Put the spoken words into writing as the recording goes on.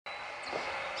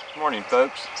Good morning,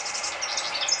 folks.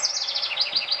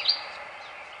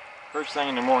 First thing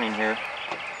in the morning here,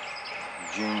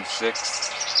 June 6th.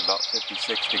 It's about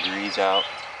 56 degrees out.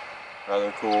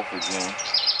 Rather cool for June.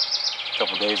 A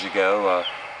couple days ago,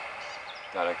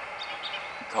 got a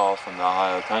call from the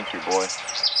Ohio country boy.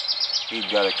 He'd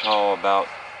got a call about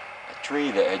a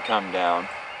tree that had come down.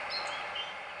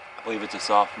 I believe it's a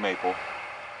soft maple.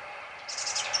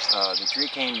 The tree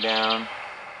came down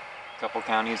a couple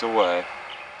counties away,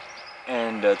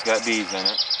 and it's got bees in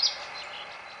it.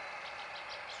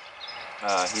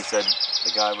 He said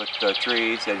the guy with the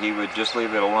tree said he would just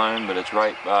leave it alone, but it's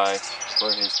right by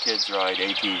where his kids ride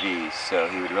ATVs, so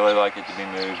he would really like it to be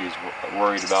moved. He's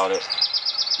worried about it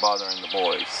bothering the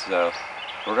boys. So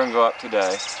we're going to go up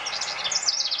today.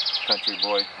 Country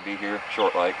boy will be here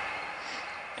short like,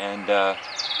 and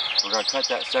we're going to cut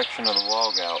that section of the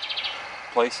log out,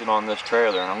 place it on this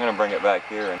trailer, and I'm going to bring it back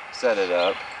here and set it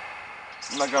up.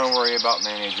 I'm not going to worry about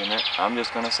managing it. I'm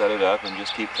just going to set it up and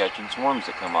just keep catching swarms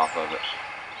that come off of it.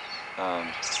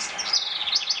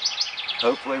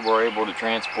 Hopefully we're able to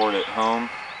transport it home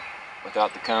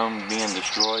without the comb being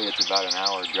destroyed. It's about an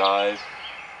hour drive.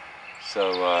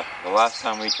 So the last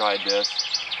time we tried this,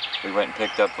 we went and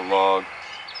picked up the log.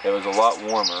 It was a lot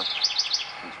warmer.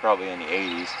 It was probably in the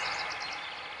 80s,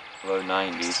 low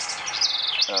 90s.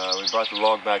 We brought the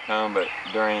log back home, but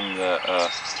during the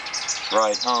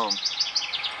ride home,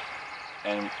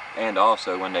 and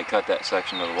also when they cut that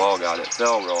section of the log out, it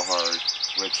fell real hard,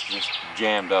 which just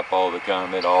jammed up all the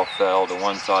comb. It all fell to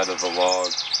one side of the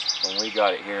log. When we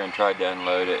got it here and tried to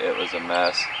unload it, it was a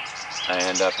mess. I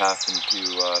ended up having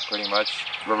to pretty much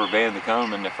rubber band the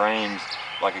comb in the frames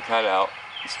like a cutout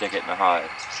and stick it in the hive.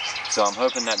 So I'm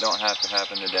hoping that don't have to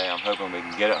happen today. I'm hoping we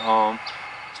can get it home,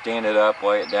 stand it up,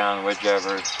 lay it down,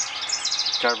 whichever,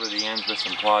 cover the ends with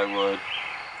some plywood,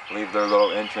 leave their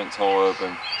little entrance hole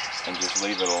open, and just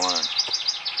leave it alone.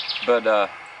 But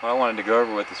what I wanted to go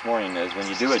over with this morning is when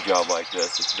you do a job like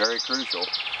this, it's very crucial,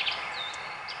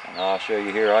 and I'll show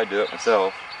you here. I do it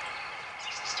myself.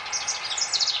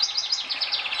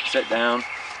 Sit down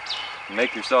and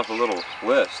make yourself a little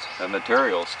list of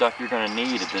materials, stuff you're going to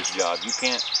need at this job.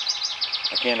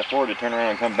 I can't afford to turn around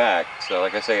and come back. So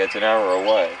like I say, it's an hour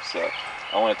away. So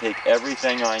I want to take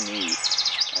everything I need.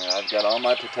 I've got all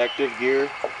my protective gear.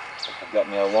 I've got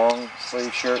me a long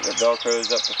sleeve shirt that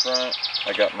velcros up the front.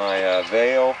 I got my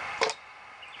veil.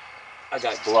 I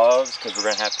got gloves because we're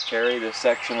going to have to carry this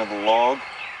section of the log.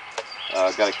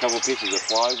 I've got a couple pieces of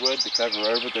plywood to cover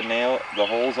over the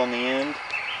holes on the end.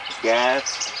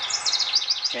 Gas,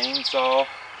 chainsaw,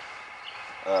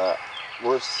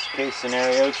 worst case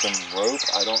scenario, some rope.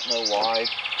 I don't know why,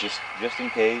 just in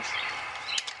case.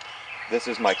 This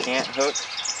is my cant hook.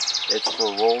 It's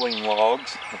for rolling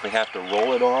logs if we have to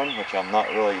roll it on, which I'm not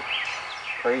really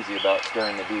crazy about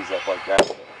stirring the bees up like that,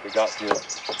 but we got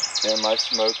to. And my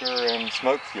smoker and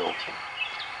smoke fuel.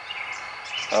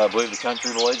 I believe the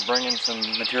country boy's bringing some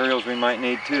materials we might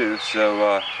need too,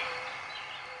 so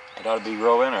it ought to be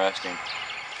real interesting.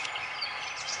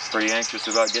 Pretty anxious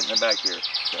about getting it back here,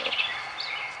 so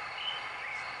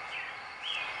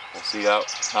we'll see how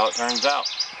it turns out.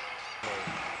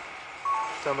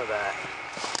 Some of that.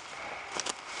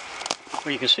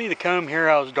 Well, you can see the comb here,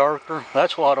 how it's darker.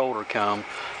 That's a lot older comb.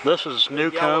 This is new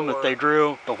comb that they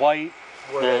drew, the white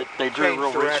that they drew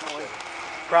real recently.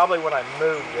 Probably when I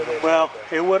moved it. Well,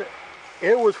 it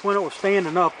was when it was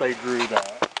standing up they drew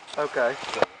that. Okay.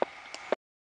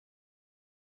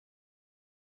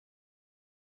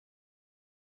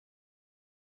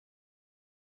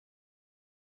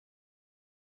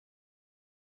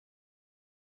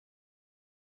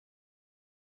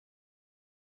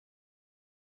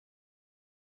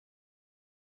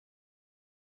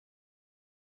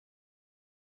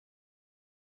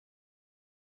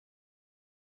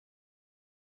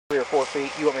 Or 4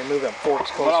 feet. You want me to move them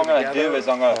forks closer together? What I'm going to do is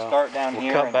I'm going to start down we'll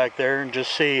here. Cut back there and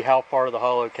just see how far the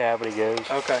hollow cavity goes.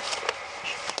 Okay.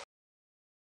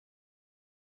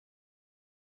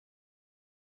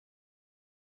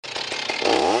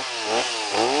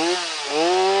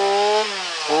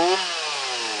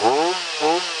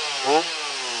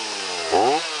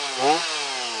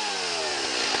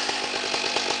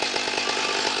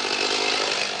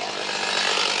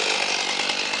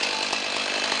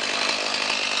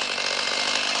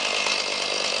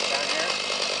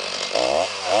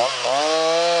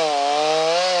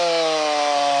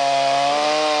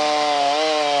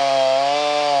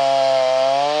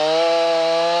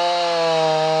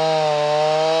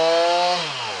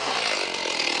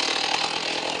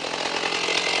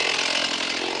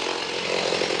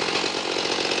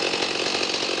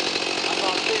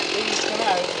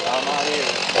 I'm not either.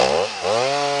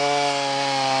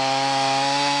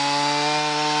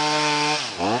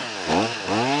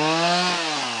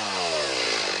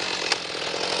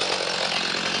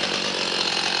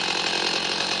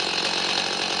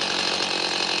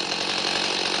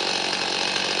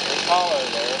 It's hollow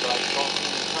there, but I just don't see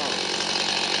the tone.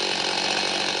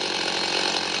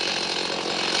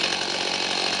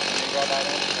 You got that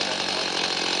in?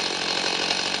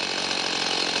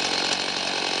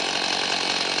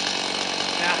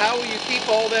 Now, how will you keep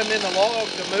all them in the log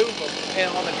to move them and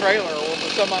on the trailer? Or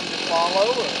will some of them just follow?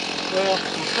 Or? Well,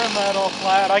 we'll trim that all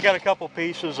flat. I got a couple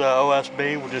pieces of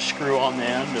OSB. We'll just screw on the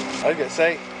end. I was gonna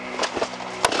say. If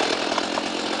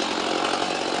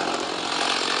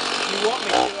you want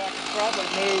me to, I can probably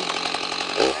move that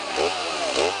out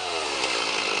of the way.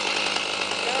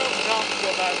 No, Tom can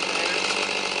go back from here.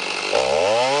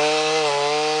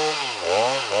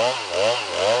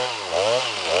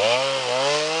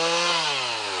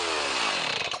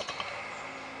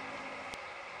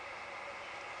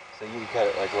 So you can cut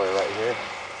it like where, right here?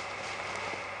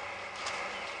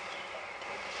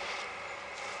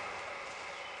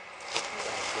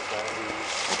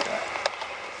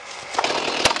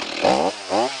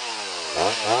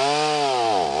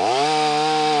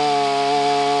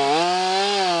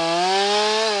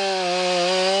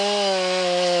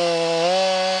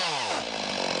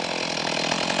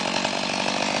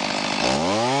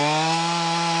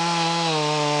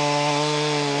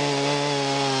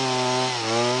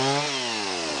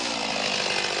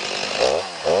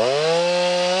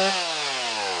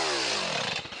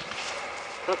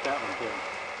 Cut that one too.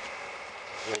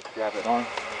 Just grab it on.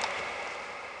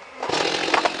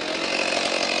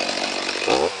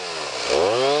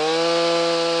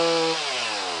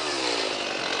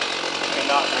 You're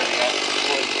not ready yet.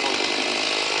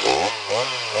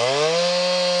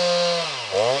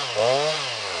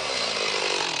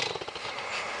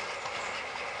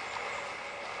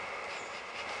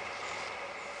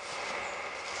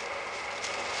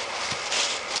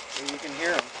 You can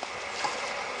hear them.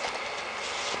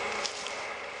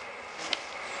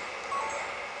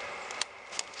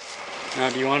 Now,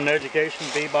 do you want an education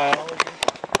bee biology?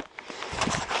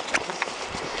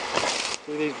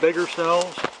 See these bigger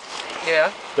cells?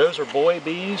 Yeah. Those are boy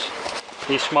bees.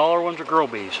 These smaller ones are girl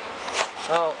bees.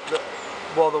 Oh,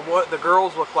 the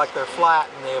girls look like they're flat,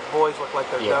 and the boys look like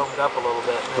they're domed up a little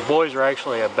bit. The boys are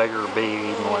actually a bigger bee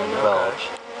even when it develops.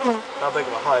 How big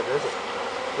of a hive is it?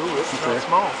 Ooh, it's not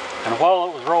small. And while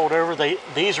it was rolled over,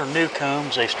 these are new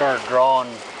combs. They started drawing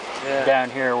down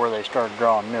here where they started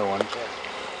drawing new ones. Yeah.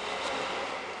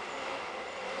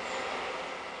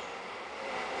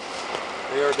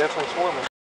 They are definitely swarming.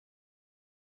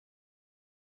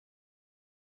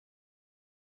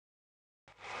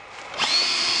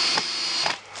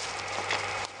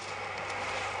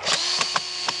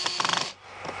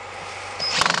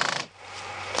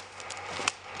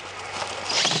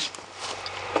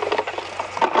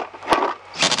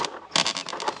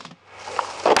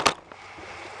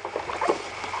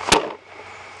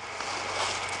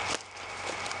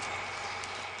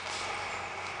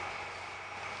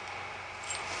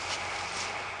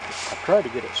 I tried to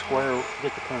get it square,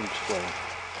 get the comb square,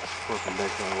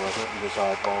 perpendicular with it, and just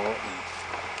eyeball it.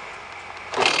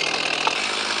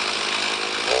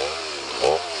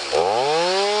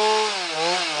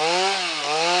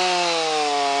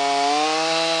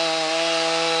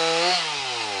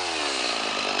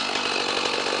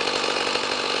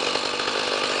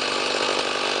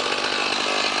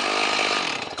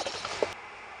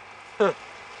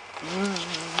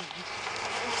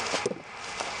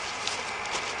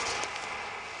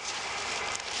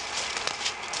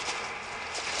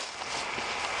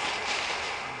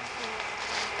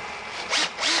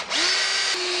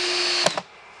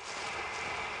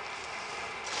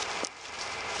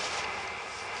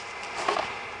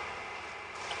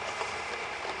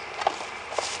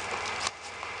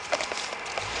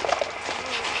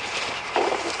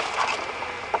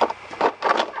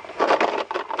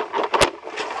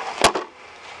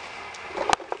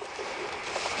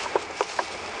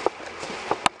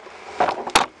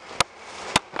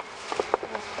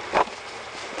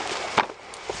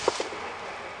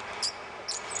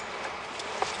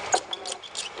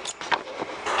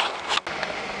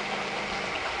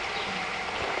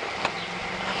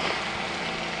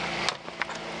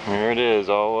 Here it is,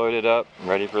 all loaded up,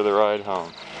 ready for the ride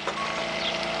home.